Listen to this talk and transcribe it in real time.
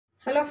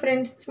Hello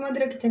friends,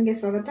 ಸುಮಧುರ ಕಿಚನ್ಗೆ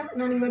ಸ್ವಾಗತ.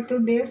 ನಾನಿವತ್ತು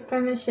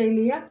ದೇವಸ್ಥಾನ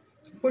ಶೈಲಿಯ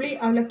ಹುಳಿ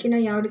ಅವಲಕ್ಕಿನ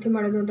ಯಾವ ರೀತಿ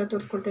ಮಾಡೋದು ಅಂತ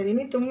ತೋರಿಸ್ಕೊಡ್ತಾ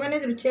ಇದ್ದೀನಿ. ತುಂಬಾ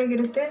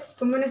ರುಚಿಯಾಗಿರುತ್ತೆ,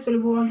 ತುಂಬಾ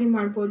ಸುಲಭವಾಗಿ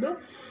ಮಾಡ್ಬೋದು.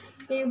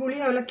 ಈ ಹುಳಿ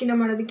ಅವಲಕ್ಕಿನ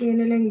ಮಾಡೋದಕ್ಕೆ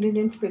ಏನೆಲ್ಲ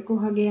ಇಂಗ್ರೀಡಿಯೆಂಟ್ಸ್ ಬೇಕು,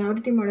 ಹಾಗೆ ಯಾವ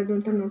ರೀತಿ ಮಾಡೋದು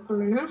ಅಂತ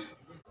ನೋಡ್ಕೊಳ್ಳೋಣ.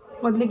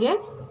 ಮೊದಲಿಗೆ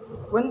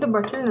ಒಂದು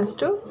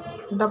ಬಟ್ಲಿನಷ್ಟು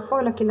ದಪ್ಪ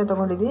ಅವಲಕ್ಕಿನ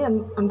ತೊಗೊಂಡಿದ್ದೀವಿ,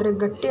 ಅಂದರೆ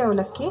ಗಟ್ಟಿ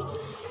ಅವಲಕ್ಕಿ.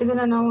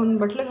 ಇದನ್ನು ನಾವು ಒಂದು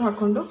ಬಟ್ಲಿಗೆ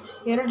ಹಾಕ್ಕೊಂಡು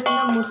 2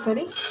 ರಿಂದ 3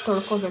 ಸರಿ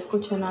ತೊಳ್ಕೊಬೇಕು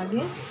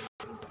ಚೆನ್ನಾಗಿ.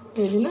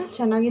 ಇದನ್ನು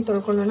ಚೆನ್ನಾಗಿ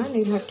ತೊಳ್ಕೊಳ್ಳೋಣ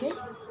ನೀರು ಹಾಕಿ.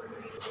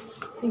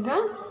 ಈಗ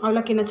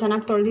ಅವಲಕ್ಕಿನ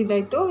ಚೆನ್ನಾಗಿ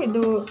ತೊಳೆದಿದ್ದಾಯಿತು.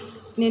 ಇದು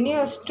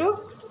ನೆನೆಯೋಷ್ಟು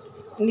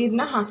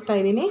ನೀರನ್ನ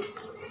ಹಾಕ್ತಾಯಿದ್ದೀನಿ.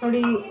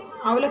 ನೋಡಿ,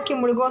 ಅವಲಕ್ಕಿ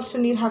ಮುಳುಗೋಷ್ಟು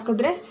ನೀರು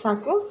ಹಾಕಿದ್ರೆ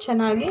ಸಾಕು,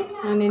 ಚೆನ್ನಾಗಿ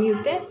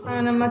ನೆನೆಯುತ್ತೆ.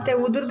 ಮತ್ತು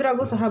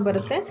ಉದುರಿದ್ರಾಗೂ ಸಹ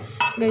ಬರುತ್ತೆ.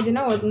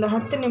 ಇದನ್ನು ಒಂದು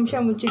 10 ನಿಮಿಷ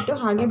ಮುಚ್ಚಿಟ್ಟು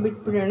ಹಾಗೆ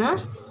ಬಿಟ್ಬಿಡೋಣ.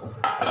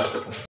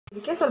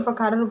 ಇದಕ್ಕೆ ಸ್ವಲ್ಪ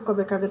ಖಾರ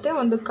ರುಬ್ಕೋಬೇಕಾಗುತ್ತೆ.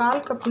 ಒಂದು 1/4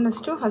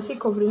 ಕಪ್ನಷ್ಟು ಹಸಿ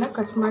ಕೊಬ್ಬರಿನ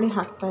ಕಟ್ ಮಾಡಿ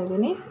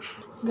ಹಾಕ್ತಾಯಿದ್ದೀನಿ.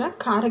 ಈಗ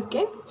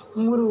ಖಾರಕ್ಕೆ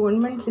 3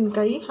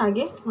 ಒಣಮೆಣಸಿನ್ಕಾಯಿ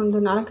ಹಾಗೆ ಒಂದು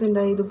 4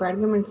 ರಿಂದ 5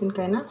 ಬ್ಯಾಡಗೆ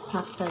ಮೆಣಸಿನ್ಕಾಯಿನ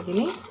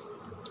ಹಾಕ್ತಾಯಿದ್ದೀನಿ.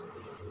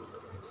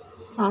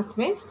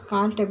 ಸಾಸಿವೆ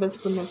 1/4 ಟೇಬಲ್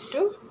ಸ್ಪೂನಷ್ಟು,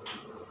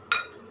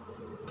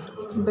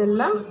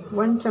 ಬೆಲ್ಲ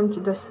 1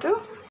 ಚಮಚದಷ್ಟು.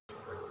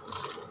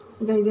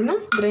 ಈಗ ಇದನ್ನು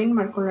ಗ್ರೈಂಡ್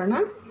ಮಾಡ್ಕೊಳ್ಳೋಣ.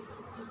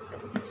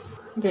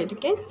 ಈಗ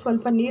ಇದಕ್ಕೆ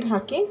ಸ್ವಲ್ಪ ನೀರು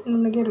ಹಾಕಿ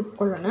ನುಣ್ಣಗೆ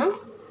ರುಬ್ಕೊಳ್ಳೋಣ.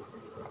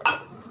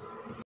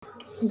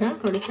 ಈಗ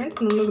ನೋಡಿ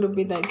ಫ್ರೆಂಡ್ಸ್, ನುಣ್ಣಗೆ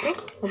ರುಬ್ಬಿದ್ದಾಯಿತು.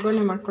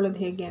 ಒಗ್ಗರಣೆ ಮಾಡ್ಕೊಳ್ಳೋದು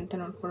ಹೇಗೆ ಅಂತ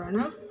ನೋಡ್ಕೊಳ್ಳೋಣ.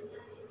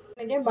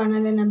 ನನಗೆ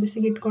ಬಾಣಲೆನ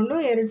ಬಿಸಿಗಿಟ್ಕೊಂಡು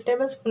 2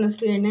 ಟೇಬಲ್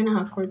ಸ್ಪೂನಷ್ಟು ಎಣ್ಣೆನ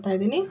ಹಾಕ್ಕೊಳ್ತಾ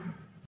ಇದ್ದೀನಿ.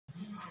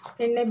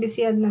 ಎಣ್ಣೆ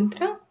ಬಿಸಿ ಆದ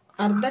ನಂತರ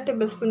 1/2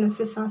 ಟೇಬಲ್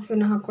ಸ್ಪೂನಷ್ಟು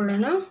ಸಾಸಿವೆನ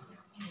ಹಾಕ್ಕೊಳ್ಳೋಣ.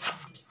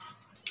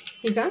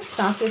 ಈಗ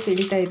ಸಾಸಿವೆ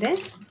ಸಿಡಿತಾ ಇದೆ.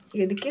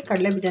 ಇದಕ್ಕೆ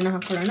ಕಡಲೆ ಬೀಜನ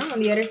ಹಾಕ್ಕೊಳ್ಳೋಣ.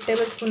 ಒಂದು 2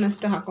 ಟೇಬಲ್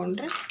ಸ್ಪೂನಷ್ಟು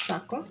ಹಾಕ್ಕೊಂಡ್ರೆ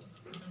ಸಾಕು.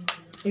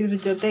 ಇದ್ರ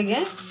ಜೊತೆಗೆ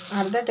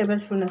 1/2 ಟೇಬಲ್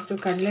ಸ್ಪೂನಷ್ಟು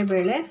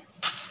ಕಡಲೆಬೇಳೆ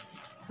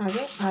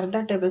ಹಾಗೆ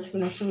 1/2 ಟೇಬಲ್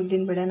ಸ್ಪೂನಷ್ಟು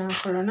ಉದ್ದಿನಬೇಳೆನ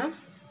ಹಾಕ್ಕೊಳ್ಳೋಣ.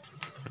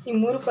 ಈ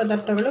 3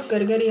 ಪದಾರ್ಥಗಳು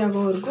ಗರಿಗರಿ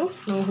ಆಗೋವರೆಗೂ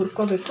ನಾವು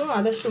ಹುರ್ಕೋಬೇಕು.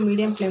 ಆದಷ್ಟು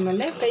ಮೀಡಿಯಮ್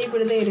ಫ್ಲೇಮಲ್ಲೇ, ಕೈ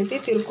ಬಿಡದೆ ಈ ರೀತಿ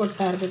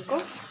ತಿರುಕೊಡ್ತಾ ಇರಬೇಕು.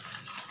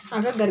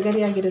 ಆಗ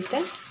ಗರಿಗರಿಯಾಗಿರುತ್ತೆ.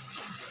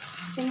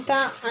 ಇಂಥ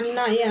ಅನ್ನ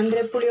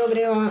ಅಂದರೆ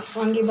ಪುಳಿಯೋಗರೆ,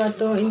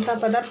 ವಾಂಗಿಬಾತು ಇಂಥ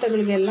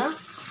ಪದಾರ್ಥಗಳಿಗೆಲ್ಲ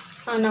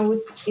ನಾವು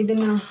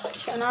ಇದನ್ನು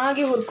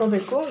ಚೆನ್ನಾಗಿ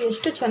ಹುರ್ಕೋಬೇಕು.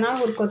 ಎಷ್ಟು ಚೆನ್ನಾಗಿ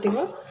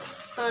ಹುರ್ಕೋತೀವೋ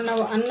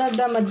ನಾವು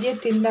ಅನ್ನದ ಮಧ್ಯೆ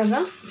ತಿಂದಾಗ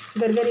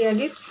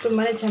ಗರಿಗರಿಯಾಗಿ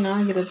ತುಂಬಾ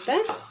ಚೆನ್ನಾಗಿರುತ್ತೆ.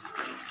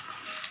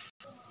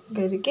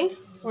 ಇದಕ್ಕೆ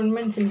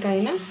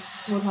ಒಣಮೆಣಸಿನ್ಕಾಯಿನ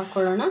 3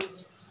 ಹಾಕ್ಕೊಳ್ಳೋಣ.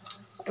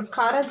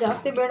 ಖಾರ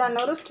ಜಾಸ್ತಿ ಬೇಡ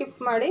ಅನ್ನೋರು ಸ್ಕಿಪ್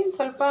ಮಾಡಿ,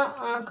 ಸ್ವಲ್ಪ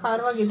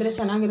ಖಾರವಾಗಿದ್ದರೆ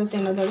ಚೆನ್ನಾಗಿರುತ್ತೆ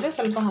ಅನ್ನೋದಾದರೆ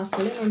ಸ್ವಲ್ಪ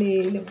ಹಾಕ್ಕೊಳ್ಳಿ. ನೋಡಿ,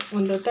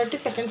 ಒಂದು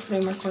 30 ಸೆಕೆಂಡ್ಸ್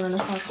ಫ್ರೈ ಮಾಡ್ಕೊಳ್ಳೋಣ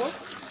ಸಾಕು.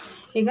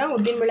 ಈಗ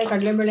ಉದ್ದಿನಬೇಳೆ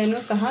ಕಡಲೆಬೇಳೆನೂ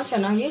ಸಹ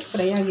ಚೆನ್ನಾಗಿ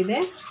ಫ್ರೈ ಆಗಿದೆ.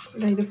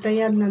 ಇದು ಫ್ರೈ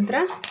ಆದ ನಂತರ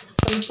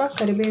ಸ್ವಲ್ಪ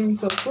ಕರಿಬೇವಿನ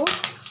ಸೊಪ್ಪು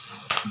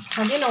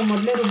ಹಾಗೆ ನಾವು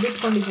ಮೊದಲೇ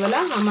ರುಬ್ಬಿಟ್ಕೊಂಡಿದ್ವಲ್ಲ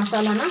ಆ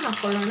ಮಸಾಲಾನ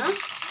ಹಾಕ್ಕೊಳ್ಳೋಣ.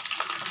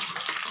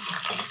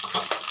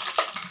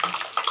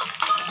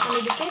 ನಾನು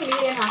ಇದಕ್ಕೆ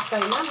ನೀರೇನು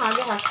ಹಾಕ್ತಾಯಿಲ್ಲ,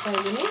 ಹಾಗೆ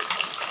ಹಾಕ್ತಾಯಿದ್ದೀನಿ.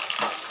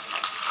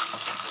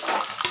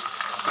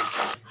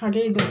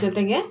 ಹಾಗೆ ಇದ್ರ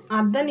ಜೊತೆಗೆ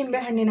 1/2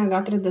 ನಿಂಬೆಹಣ್ಣಿನ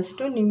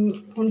ಗಾತ್ರದಷ್ಟು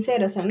ಹುಣಸೆ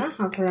ರಸನ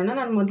ಹಾಕ್ಕೊಳ್ಳೋಣ.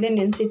 ನಾನು ಮೊದಲೇ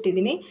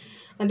ನೆನೆಸಿಟ್ಟಿದ್ದೀನಿ,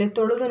 ಅಂದರೆ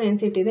ತೊಳೆದು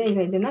ನೆನೆಸಿಟ್ಟಿದೆ. ಈಗ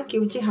ಇದನ್ನು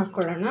ಕಿವುಚಿ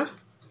ಹಾಕ್ಕೊಳ್ಳೋಣ.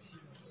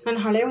 ನಾನು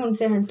ಹಳೆ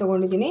ಹುಣಸೆ ಹಣ್ಣು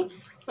ತೊಗೊಂಡಿದ್ದೀನಿ.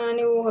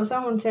 ನೀವು ಹೊಸ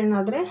ಹುಣಸೆ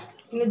ಹಣ್ಣಾದರೆ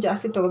ಇನ್ನೂ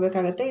ಜಾಸ್ತಿ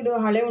ತೊಗೋಬೇಕಾಗತ್ತೆ. ಇದು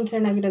ಹಳೆ ಹುಣಸೆ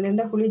ಹಣ್ಣು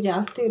ಆಗಿರೋದ್ರಿಂದ ಹುಳಿ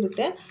ಜಾಸ್ತಿ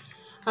ಇರುತ್ತೆ,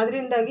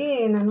 ಅದರಿಂದಾಗಿ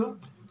ನಾನು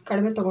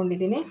ಕಡಿಮೆ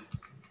ತೊಗೊಂಡಿದ್ದೀನಿ.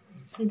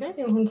 ಈಗ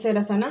ಹುಣಸೆ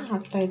ರಸನ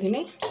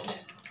ಹಾಕ್ತಾಯಿದ್ದೀನಿ.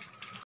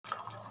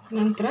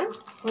 ನಂತರ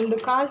ಒಂದು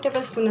 1/4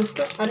 ಟೇಬಲ್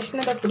ಸ್ಪೂನಷ್ಟು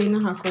ಅರಿಶಿಣದ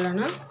ಪುಡಿನ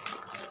ಹಾಕ್ಕೊಳ್ಳೋಣ.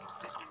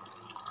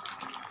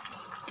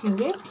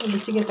 ಹಾಗೆ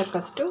ರುಚಿಗೆ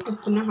ತಕ್ಕಷ್ಟು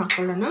ಉಪ್ಪನ್ನ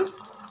ಹಾಕ್ಕೊಳ್ಳೋಣ.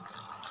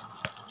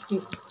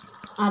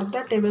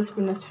 1/2 ಟೇಬಲ್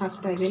ಸ್ಪೂನಷ್ಟು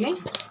ಹಾಕ್ತಾಯಿದ್ದೀನಿ.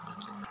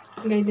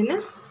 ಈಗ ಇದನ್ನು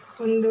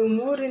ಒಂದು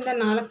 3 ರಿಂದ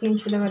 4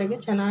 ನಿಮಿಷದವರೆಗೆ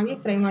ಚೆನ್ನಾಗಿ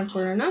ಫ್ರೈ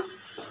ಮಾಡ್ಕೊಳ್ಳೋಣ.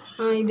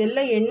 ಇದೆಲ್ಲ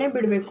ಎಣ್ಣೆ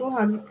ಬಿಡಬೇಕು,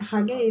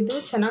 ಹಾಗೆ ಇದು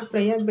ಚೆನ್ನಾಗಿ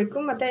ಫ್ರೈ ಆಗಬೇಕು.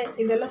 ಮತ್ತು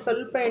ಇದೆಲ್ಲ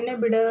ಸ್ವಲ್ಪ ಎಣ್ಣೆ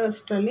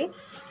ಬಿಡೋಷ್ಟರಲ್ಲಿ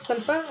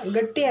ಸ್ವಲ್ಪ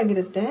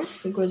ಗಟ್ಟಿಯಾಗಿರುತ್ತೆ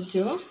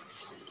ಗೊಜ್ಜು.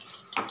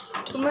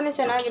 ತುಂಬಾ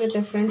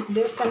ಚೆನ್ನಾಗಿರುತ್ತೆ ಫ್ರೆಂಡ್ಸ್.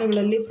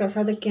 ದೇವಸ್ಥಾನಗಳಲ್ಲಿ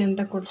ಪ್ರಸಾದಕ್ಕೆ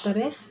ಅಂತ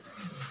ಕೊಡ್ತಾರೆ,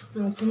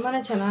 ತುಂಬಾ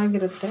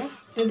ಚೆನ್ನಾಗಿರುತ್ತೆ.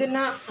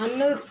 ಇದನ್ನು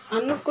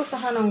ಅನ್ನಕ್ಕೂ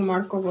ಸಹ ನಾವು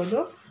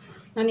ಮಾಡ್ಕೋಬೋದು.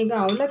 ನಾನೀಗ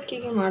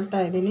ಅವಲಕ್ಕಿಗೆ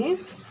ಮಾಡ್ತಾಯಿದ್ದೀನಿ.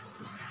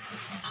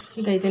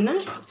 ಈಗ ಇದನ್ನು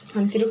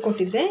ನಾನು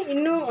ತಿರುಗಿಕೊಟ್ಟಿದ್ದೆ,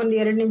 ಇನ್ನೂ ಒಂದು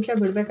 2 ನಿಮಿಷ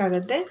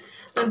ಬಿಡಬೇಕಾಗತ್ತೆ.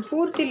 ನಾನು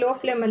ಪೂರ್ತಿ ಲೋ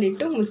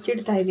ಫ್ಲೇಮಲ್ಲಿಟ್ಟು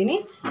ಮುಚ್ಚಿಡ್ತಾ ಇದ್ದೀನಿ.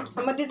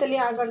 ಮಧ್ಯದಲ್ಲಿ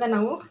ಆಗಾಗ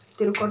ನಾವು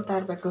ತಿರುಗಿಕೊಡ್ತಾ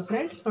ಇರಬೇಕು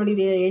ಫ್ರೆಂಡ್ಸ್. ನೋಡಿ,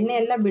 ಎಣ್ಣೆ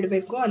ಎಲ್ಲ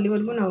ಬಿಡಬೇಕು,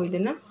 ಅಲ್ಲಿವರೆಗೂ ನಾವು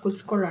ಇದನ್ನು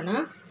ಕುದಿಸ್ಕೊಳ್ಳೋಣ.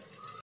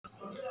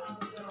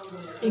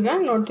 ಈಗ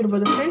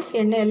ನೋಡ್ತಿರ್ಬೋದು ಫ್ರೆಂಡ್ಸ್,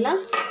 ಎಣ್ಣೆ ಎಲ್ಲ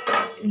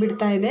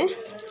ಬಿಡ್ತಾ ಇದೆ.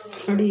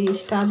 ನೋಡಿ,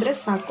 ಇಷ್ಟಾದರೆ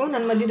ಸಾಕು.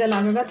 ನಾನು ಮಧ್ಯದಲ್ಲಿ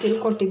ಆಗಾಗ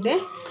ತಿರುಗಿಕೊಟ್ಟಿದ್ದೆ.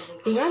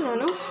 ಈಗ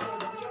ನಾನು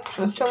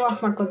ಸ್ಟವ್ ಆಫ್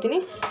ಮಾಡ್ಕೊತೀನಿ,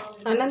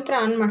 ನಂತರ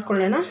ಆನ್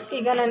ಮಾಡ್ಕೊಳ್ಳೋಣ.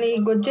 ಈಗ ನಾನು ಈ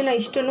ಗೊಜ್ಜನ್ನು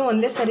ಇಷ್ಟನ್ನು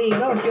ಒಂದೇ ಸರಿ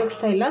ಈಗ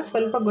ಉಪಯೋಗಿಸ್ತಾ ಇಲ್ಲ,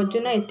 ಸ್ವಲ್ಪ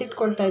ಗೊಜ್ಜನ್ನು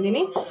ಎತ್ತಿಟ್ಕೊಳ್ತಾ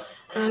ಇದ್ದೀನಿ.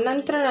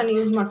 ನಂತರ ನಾನು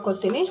ಯೂಸ್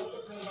ಮಾಡ್ಕೊತೀನಿ.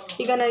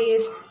 ಈಗ ನಾನು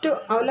ಎಷ್ಟು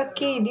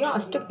ಅವಲಕ್ಕಿ ಇದೆಯೋ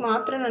ಅಷ್ಟಕ್ಕೆ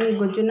ಮಾತ್ರ ನಾನು ಈ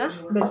ಗೊಜ್ಜನ್ನು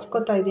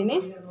ಬೆರೆಸ್ಕೊತಾ ಇದ್ದೀನಿ.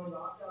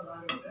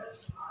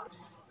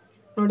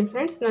 ನೋಡಿ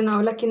ಫ್ರೆಂಡ್ಸ್, ನಾನು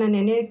ಅವಲಕ್ಕಿನ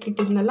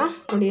ನೆನೆಯಕ್ಕಿಟ್ಟಿದ್ನಲ್ಲ,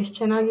 ನೋಡಿ ಎಷ್ಟು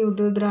ಚೆನ್ನಾಗಿ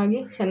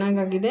ಉದುರಾಗಿ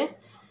ಚೆನ್ನಾಗಾಗಿದೆ,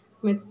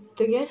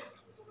 ಮೆತ್ತಗೆ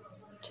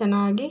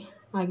ಚೆನ್ನಾಗಿ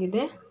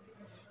ಆಗಿದೆ.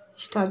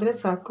 ಇಷ್ಟಾದರೆ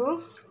ಸಾಕು.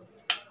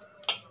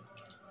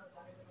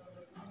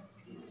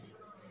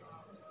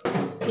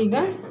 ಈಗ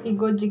ಈ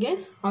ಗೊಜ್ಜಿಗೆ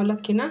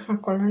ಅವಲಕ್ಕಿನ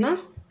ಹಾಕ್ಕೊಳ್ಳೋಣ.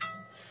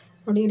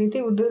 ನೋಡಿ, ಈ ರೀತಿ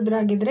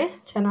ಉದುರಾಗಿದ್ದರೆ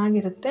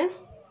ಚೆನ್ನಾಗಿರುತ್ತೆ.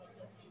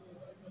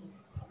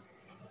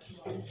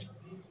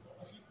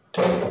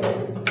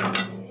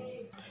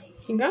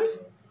 ಈಗ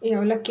ಈ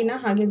ಅವಲಕ್ಕಿನ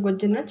ಹಾಗೆ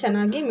ಗೊಜ್ಜನ್ನು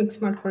ಚೆನ್ನಾಗಿ ಮಿಕ್ಸ್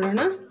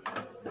ಮಾಡ್ಕೊಳ್ಳೋಣ.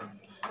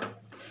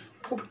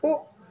 ಉಪ್ಪು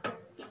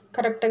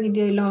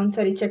ಕರೆಕ್ಟಾಗಿದೆಯೋ ಇಲ್ಲ ಒಂದು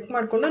ಸಾರಿ ಚೆಕ್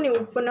ಮಾಡಿಕೊಂಡು ನೀವು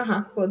ಉಪ್ಪನ್ನು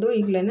ಹಾಕ್ಬೋದು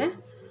ಈಗಲೇ.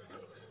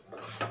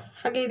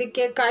 ಹಾಗೆ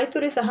ಇದಕ್ಕೆ ಕಾಯಿ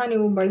ತುರಿ ಸಹ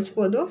ನೀವು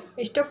ಬಳಸ್ಬೋದು,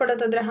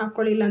 ಇಷ್ಟಪಡೋದಾದರೆ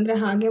ಹಾಕ್ಕೊಳ್ಳಿ, ಇಲ್ಲಾಂದರೆ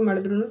ಹಾಗೆ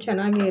ಮಾಡಿದ್ರೂ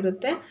ಚೆನ್ನಾಗೇ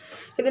ಇರುತ್ತೆ.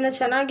 ಇದನ್ನು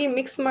ಚೆನ್ನಾಗಿ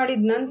ಮಿಕ್ಸ್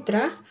ಮಾಡಿದ ನಂತರ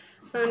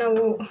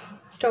ನಾವು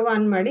ಸ್ಟವ್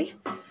ಆನ್ ಮಾಡಿ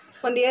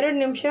ಒಂದು 2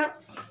 ನಿಮಿಷ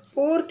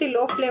ಪೂರ್ತಿ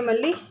ಲೋ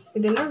ಫ್ಲೇಮಲ್ಲಿ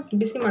ಇದನ್ನು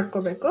ಬಿಸಿ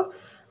ಮಾಡ್ಕೋಬೇಕು.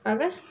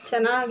 ಆಗ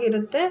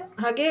ಚೆನ್ನಾಗಿರುತ್ತೆ.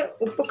 ಹಾಗೆ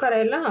ಉಪ್ಪು ಖಾರ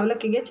ಎಲ್ಲ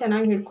ಅವಲಕ್ಕಿಗೆ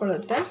ಚೆನ್ನಾಗಿ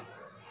ಹಿಡ್ಕೊಳ್ಳುತ್ತೆ.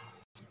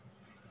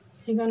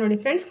 ಈಗ ನೋಡಿ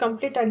ಫ್ರೆಂಡ್ಸ್,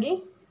 ಕಂಪ್ಲೀಟಾಗಿ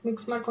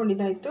ಮಿಕ್ಸ್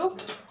ಮಾಡ್ಕೊಂಡಿದ್ದಾಯಿತು.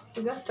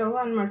 ಈಗ ಸ್ಟವ್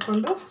ಆನ್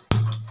ಮಾಡಿಕೊಂಡು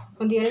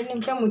ಒಂದು 2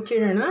 ನಿಮಿಷ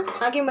ಮುಚ್ಚಿಡೋಣ.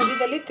 ಹಾಗೆ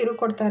ಮಧ್ಯದಲ್ಲಿ ತಿರುಗಿ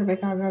ಕೊಡ್ತಾ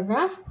ಇರಬೇಕು ಆಗಾಗ.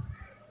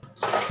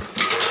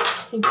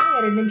 ಈಗ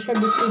 2 ನಿಮಿಷ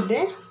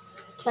ಬಿಟ್ಟಿದ್ದೆ,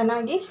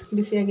 ಚೆನ್ನಾಗಿ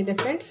ಬಿಸಿಯಾಗಿದೆ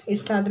ಫ್ರೆಂಡ್ಸ್.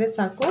 ಇಷ್ಟ ಆದರೆ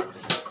ಸಾಕು.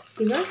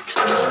 ಈಗ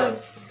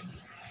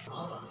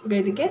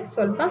ಇದಕ್ಕೆ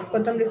ಸ್ವಲ್ಪ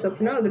ಕೊತ್ತಂಬರಿ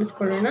ಸೊಪ್ಪನ್ನ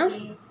ಉದುರಿಸ್ಕೊಳ್ಳೋಣ.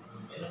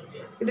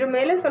 ಇದ್ರ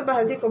ಮೇಲೆ ಸ್ವಲ್ಪ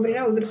ಹಸಿ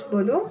ಕೊಬ್ಬರಿನ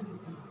ಉದುರಿಸ್ಬೋದು.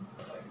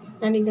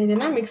 ನಾನೀಗ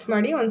ಇದನ್ನು ಮಿಕ್ಸ್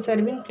ಮಾಡಿ ಒಂದು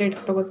ಸರ್ವಿಂಗ್ ಪ್ಲೇಟ್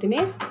ತೊಗೋತೀನಿ.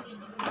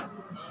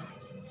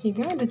 ಈಗ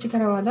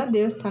ರುಚಿಕರವಾದ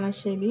ದೇವಸ್ಥಾನ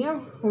ಶೈಲಿಯ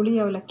ಹುಳಿ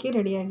ಅವಲಕ್ಕಿ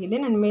ರೆಡಿಯಾಗಿದೆ.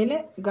 ನನ್ನ ಮೇಲೆ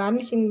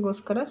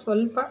ಗಾರ್ನಿಷಿಂಗ್ಗೋಸ್ಕರ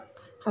ಸ್ವಲ್ಪ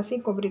ಹಸಿ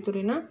ಕೊಬ್ಬರಿ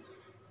ತುರಿನ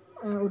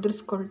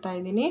ಉದುರಿಸ್ಕೊಳ್ತಾ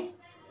ಇದ್ದೀನಿ.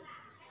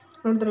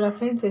 ನೋಡಿದ್ರಲ್ಲ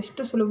ಫ್ರೆಂಡ್ಸ್,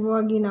 ಎಷ್ಟು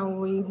ಸುಲಭವಾಗಿ ನಾವು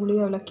ಈ ಹುಳಿ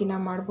ಅವಲಕ್ಕಿನ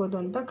ಮಾಡ್ಬೋದು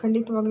ಅಂತ.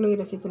 ಖಂಡಿತವಾಗ್ಲೂ ಈ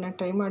ರೆಸಿಪಿನ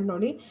ಟ್ರೈ ಮಾಡಿ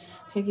ನೋಡಿ,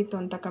 ಹೇಗಿತ್ತು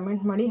ಅಂತ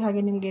ಕಮೆಂಟ್ ಮಾಡಿ.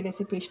 ಹಾಗೆ ನಿಮಗೆ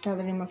ರೆಸಿಪಿ ಇಷ್ಟ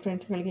ಆದರೆ ನಿಮ್ಮ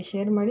ಫ್ರೆಂಡ್ಸ್ಗಳಿಗೆ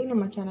ಶೇರ್ ಮಾಡಿ.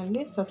 ನಮ್ಮ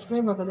ಚಾನಲ್ಗೆ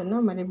ಸಬ್ಸ್ಕ್ರೈಬ್ ಆಗೋದನ್ನು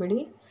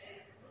ಮರಿಬೇಡಿ.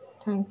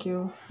 Thank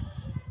you.